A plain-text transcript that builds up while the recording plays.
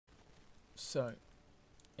So,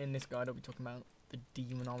 in this guide I'll be talking about the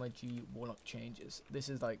Demology Warlock changes. This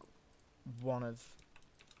is like one of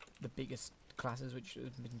the biggest classes which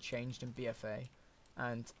has been changed in BFA,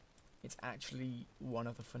 and it's actually one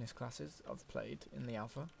of the funnest classes I've played in the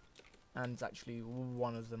alpha, and it's actually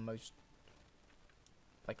one of the most,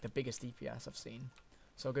 like, the biggest DPS I've seen.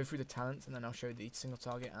 So I'll go through the talents and then I'll show the single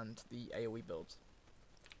target and the AoE builds.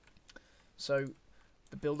 So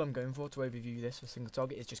the build I'm going for to overview this for single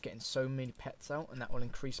target is just getting so many pets out, and that will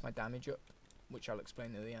increase my damage up, which I'll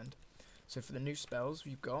explain at the end. So for the new spells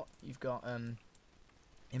you've got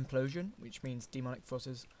Implosion, which means demonic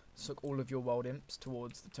forces suck all of your wild imps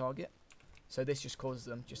towards the target. So this just causes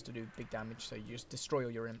them just to do big damage, so you just destroy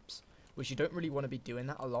all your imps, which you don't really want to be doing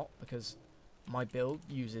that a lot, because my build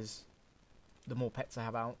uses, the more pets I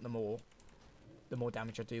have out, the more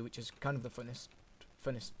damage I do, which is kind of the funnest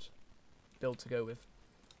build to go with.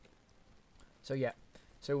 So yeah,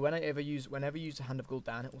 so whenever you use a Hand of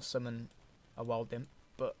Gul'dan, it will summon a wild imp,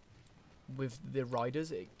 but with the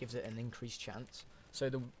riders it gives it an increased chance. So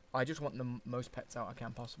I just want the most pets out I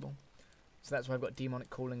can possible. So that's why I've got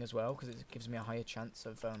Demonic Calling as well, because it gives me a higher chance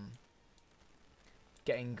of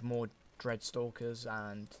getting more Dreadstalkers,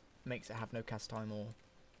 and makes it have no cast time or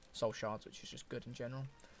soul shards, which is just good in general.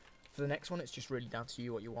 For the next one, it's just really down to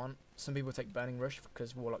you what you want. Some people take Burning Rush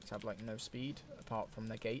because Warlocks have like no speed apart from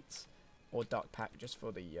their gates, or Dark Pack just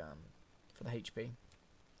for the HP.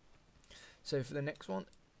 So for the next one,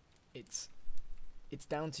 it's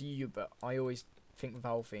down to you, but I always think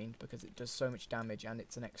Val Fiend because it does so much damage, and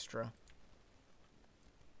it's an extra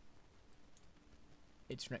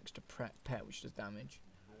pet which does damage.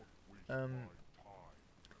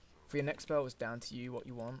 For your next spell, it's down to you what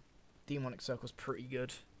you want. Demonic Circle's pretty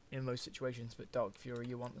good in most situations, but Dark Fury,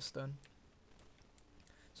 you want the stun.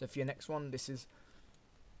 So for your next one, this is,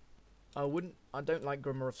 I don't like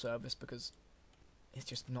Grummer of Service because it's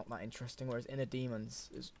just not that interesting, whereas Inner Demons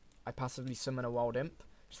is, I passively summon a wild imp,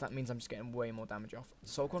 so that means I'm just getting way more damage off.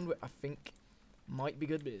 Soul Conduit I think might be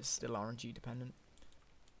good, but it's still RNG dependent.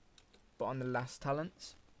 But on the last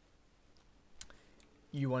talents,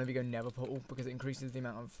 you want to go Nether Portal because it increases the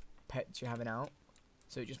amount of pets you're having out,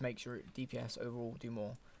 so it just makes your DPS overall do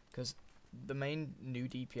more. Because the main new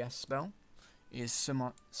DPS spell is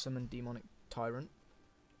Summon Demonic Tyrant,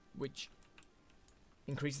 which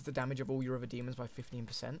increases the damage of all your other demons by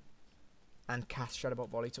 15%, and cast Shadowbolt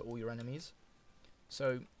Volley to all your enemies.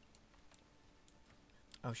 So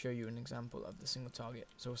I'll show you an example of the single target.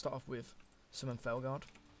 So we'll start off with Summon Felguard.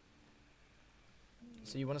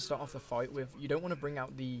 So you want to start off the fight with, you don't want to bring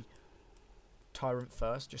out the Tyrant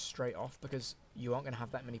first, just straight off, because you aren't going to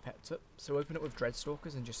have that many pets up. So open it with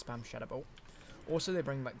Dreadstalkers and just spam Shadowbolt. Also they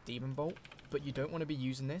bring back Demon Bolt, but you don't want to be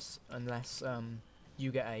using this unless you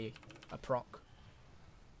get a proc,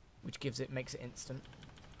 which makes it instant.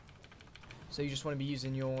 So you just want to be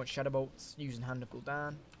using your Shadowbolts, using Hand of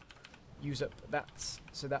Gul'dan, use up that's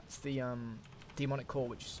the Demonic Core,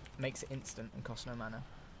 which makes it instant and costs no mana.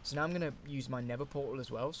 So now I'm going to use my Nether Portal as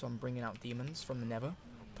well, so I'm bringing out demons from the Nether.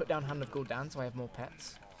 Put down Hand of Gul'dan so I have more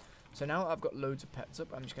pets. So now I've got loads of pets up,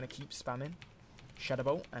 I'm just going to keep spamming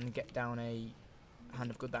Shadowbolt and get down a Hand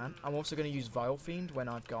of Gul'dan. I'm also going to use Vile Fiend when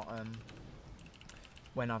I've got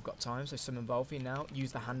time, so summon Vile Fiend now,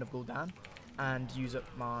 use the Hand of Gul'dan, and use up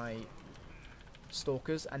my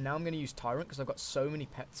Stalkers. And now I'm going to use Tyrant because I've got so many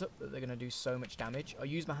pets up that they're going to do so much damage. I'll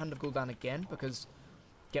use my Hand of Gul'dan again because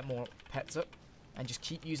get more pets up, and just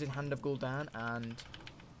keep using Hand of Gul'dan and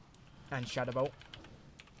Shadowbolt,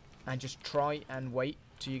 and just try and wait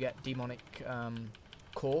till you get Demonic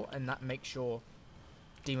Core, and that makes your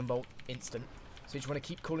Demon Bolt instant. So you just want to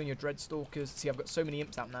keep calling your Dreadstalkers. See, I've got so many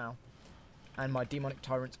imps out now, and my Demonic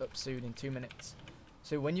Tyrant's up soon in 2 minutes.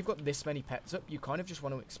 So when you've got this many pets up, you kind of just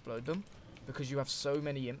want to explode them, because you have so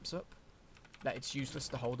many imps up that it's useless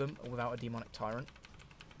to hold them without a Demonic Tyrant.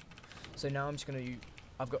 So now I'm just going to,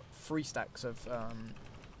 I've got 3 stacks of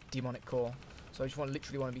Demonic Core, so I just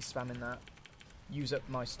literally want to be spamming that. Use up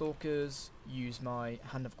my Stalkers, use my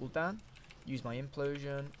Hand of Gul'dan, use my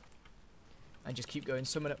Implosion, and just keep going.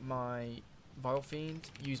 Summon up my Vile Fiend,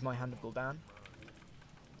 use my Hand of Gul'dan.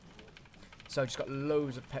 So I've just got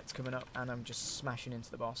loads of pets coming up, and I'm just smashing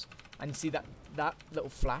into the boss. And you see that little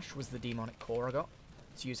flash was the Demonic Core I got.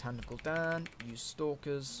 So use Hand of Gul'dan, use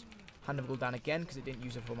Stalkers, Hand of Gul'dan again because it didn't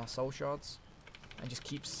use up all my soul shards, and just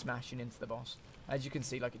keep smashing into the boss. As you can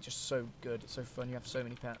see, like, it's just so good, it's so fun, you have so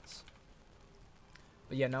many pets.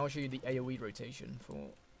 But yeah, now I'll show you the AoE rotation for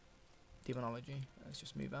Demology. Let's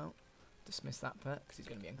just move out, dismiss that pet because he's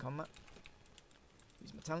going to be in combat.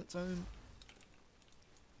 Use my Talent Tome.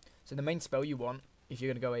 So the main spell you want, if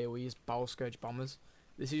you're going to go AoE, is Bowel Scourge Bombers.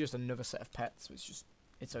 This is just another set of pets,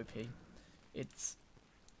 it's OP. It's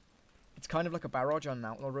kind of like a barrage on an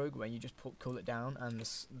outlaw rogue where you just cool it down and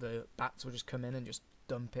the bats will just come in and just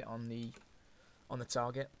dump it on the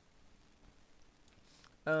target.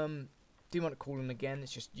 Demonic Calling again,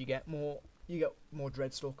 it's just you get more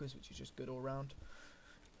Dreadstalkers, which is just good all around.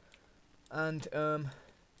 And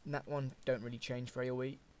that one don't really change for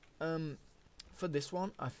AoE. For this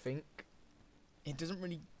one, I think it doesn't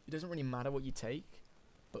really matter what you take,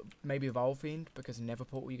 but maybe Vile Fiend, because Nether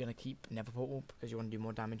Portal you're gonna keep Nether Portal because you want to do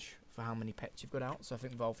more damage for how many pets you've got out. So I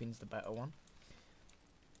think Vile Fiend's the better one.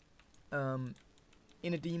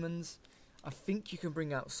 Inner Demons, I think you can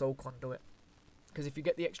bring out Soul Conduit, because if you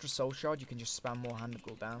get the extra Soul Shard, you can just spam more Hand of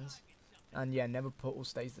Gul'dans. And yeah, Nether Portal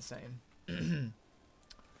stays the same.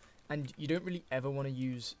 And you don't really ever want to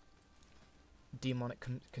use Demonic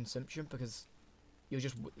Consumption, because you're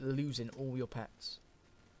just losing all your pets.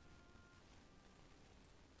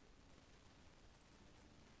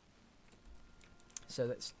 So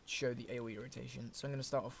let's show the AoE rotation. So I'm going to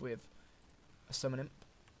start off with a Summon Imp.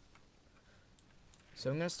 So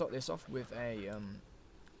I'm going to start this off with a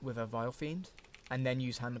Vile Fiend, and then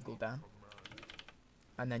use Hand of Gul'dan.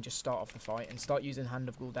 And then just start off the fight, and start using Hand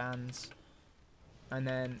of Gul'dans. And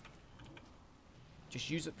then just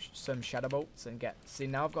use up some Shadow Bolts and get... See,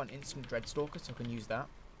 now I've got an instant Dreadstalker, so I can use that.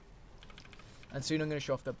 And soon I'm going to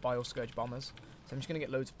show off the Bile Scourge Bombers. So I'm just going to get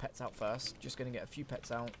loads of pets out first. Just going to get a few pets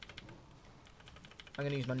out. I'm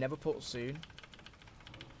going to use my Nether Portal soon,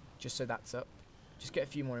 just so that's up. Just get a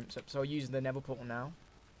few more imps up. So I'll use the Nether Portal now.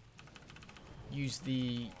 Use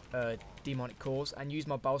the Demonic Cores, and use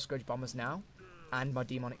my Bile Scourge Bombers now, and my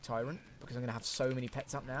Demonic Tyrant, because I'm going to have so many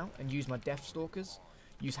pets up now. And use my Death Stalkers.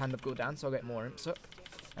 Use Hand of Gul'dan, so I'll get more imps up.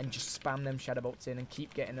 And just spam them Shadow Bolts in, and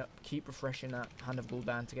keep getting up, keep refreshing that Hand of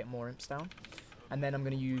Gul'dan to get more imps down. And then I'm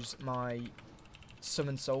going to use my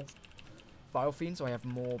Summon Soul Vile Fiend, so I have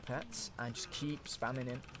more pets, and just keep spamming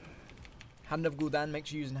in. Hand of Gul'dan, make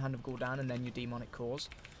sure you're using Hand of Gul'dan and then your Demonic Cores.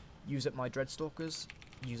 Use up my Dreadstalkers,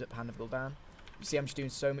 use up Hand of Gul'dan. You see I'm just doing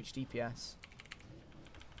so much DPS.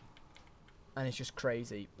 And it's just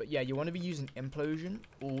crazy. But yeah, you want to be using Implosion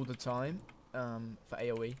all the time for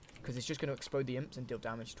AoE, because it's just going to explode the imps and deal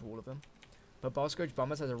damage to all of them. But Bile Scourge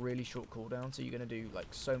Bombers has a really short cooldown, so you're going to do like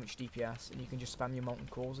so much DPS, and you can just spam your Molten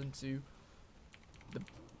Cores into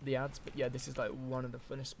the ads. But yeah, this is like one of the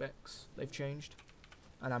funnest specs they've changed,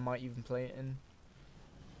 and I might even play it in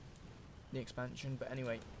the expansion. But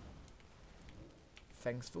anyway,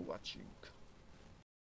 thanks for watching.